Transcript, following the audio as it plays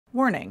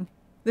Warning: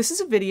 this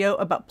is a video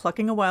about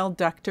plucking a wild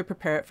duck to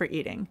prepare it for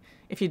eating.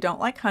 If you don't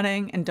like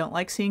hunting and don't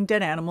like seeing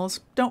dead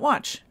animals, don't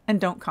watch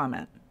and don't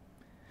comment.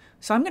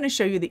 So I'm going to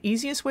show you the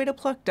easiest way to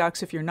pluck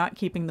ducks if you're not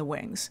keeping the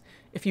wings.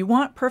 If you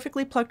want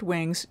perfectly plucked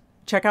wings,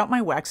 check out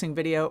my waxing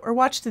video or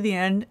watch to the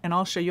end and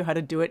I'll show you how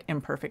to do it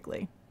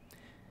imperfectly.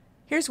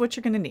 Here's what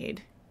you're going to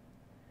need: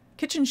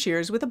 kitchen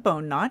shears with a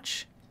bone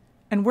notch,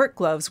 and work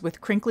gloves with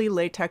crinkly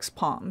latex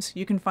palms.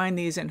 You can find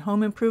these in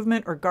home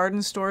improvement or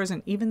garden stores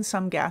and even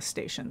some gas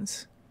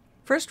stations.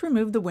 First,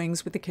 remove the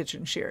wings with the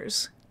kitchen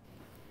shears.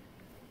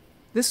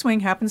 This wing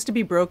happens to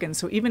be broken,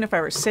 so even if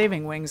I were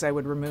saving wings, I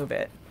would remove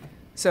it.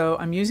 So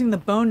I'm using the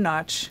bone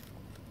notch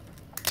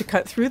to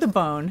cut through the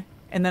bone,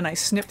 and then I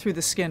snip through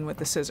the skin with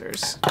the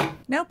scissors.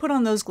 Now put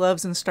on those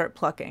gloves and start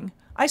plucking.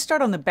 I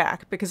start on the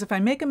back because if I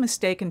make a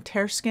mistake and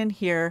tear skin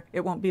here,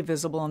 it won't be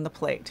visible on the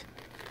plate.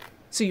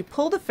 So you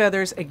pull the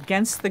feathers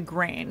against the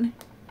grain.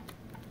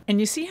 And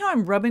you see how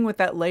I'm rubbing with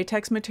that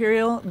latex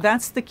material?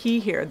 That's the key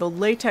here. The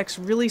latex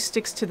really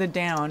sticks to the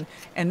down,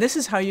 and this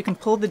is how you can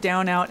pull the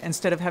down out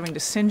instead of having to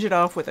singe it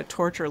off with a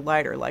torch or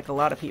lighter like a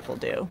lot of people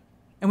do.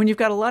 And when you've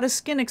got a lot of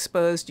skin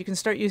exposed, you can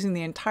start using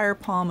the entire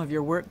palm of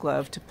your work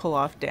glove to pull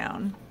off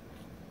down.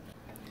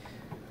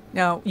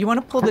 Now, you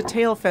want to pull the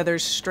tail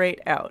feathers straight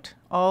out.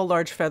 All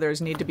large feathers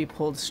need to be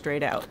pulled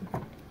straight out.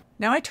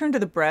 Now I turn to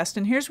the breast,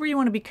 and here's where you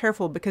want to be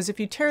careful because if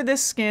you tear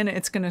this skin,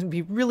 it's going to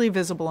be really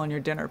visible on your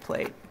dinner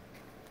plate.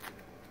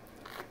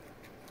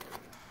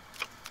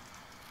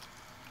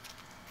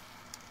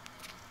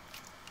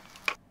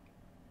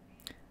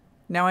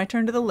 Now I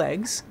turn to the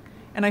legs,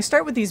 and I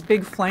start with these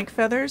big flank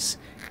feathers,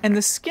 and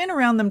the skin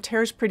around them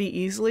tears pretty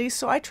easily,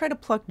 so I try to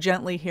pluck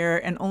gently here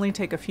and only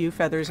take a few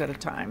feathers at a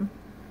time.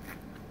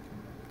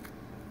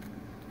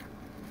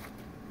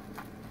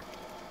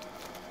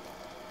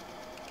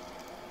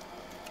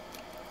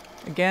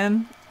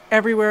 Again,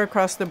 everywhere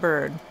across the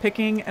bird,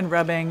 picking and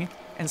rubbing,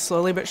 and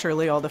slowly but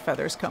surely all the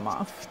feathers come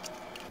off.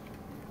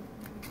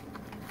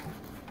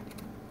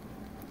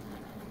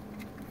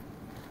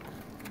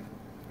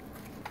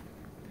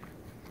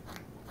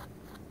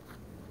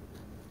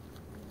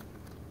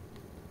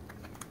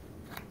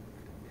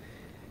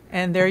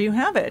 And there you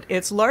have it.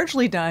 It's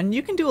largely done.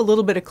 You can do a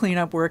little bit of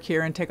cleanup work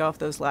here and take off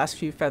those last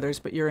few feathers,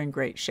 but you're in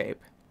great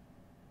shape.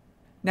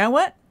 Now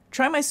what?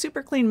 Try my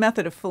super clean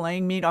method of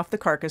filleting meat off the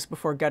carcass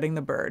before gutting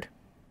the bird.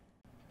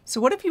 So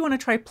what if you want to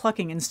try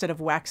plucking instead of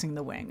waxing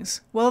the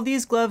wings? Well,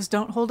 these gloves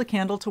don't hold a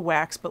candle to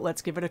wax, but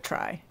let's give it a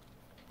try.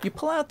 You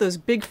pull out those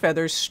big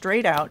feathers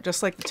straight out,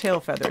 just like the tail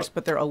feathers,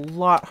 but they're a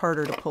lot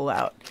harder to pull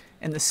out,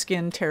 and the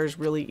skin tears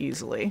really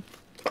easily.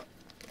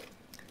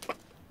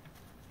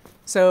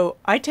 So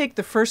I take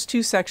the first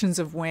two sections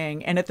of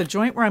wing, and at the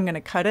joint where I'm going to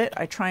cut it,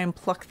 I try and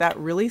pluck that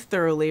really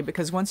thoroughly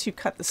because once you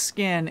cut the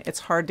skin, it's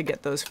hard to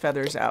get those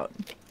feathers out.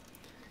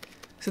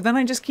 So then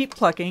I just keep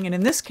plucking, and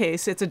in this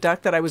case, it's a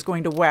duck that I was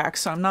going to wax,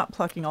 so I'm not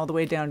plucking all the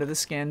way down to the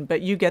skin, but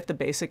you get the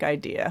basic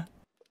idea.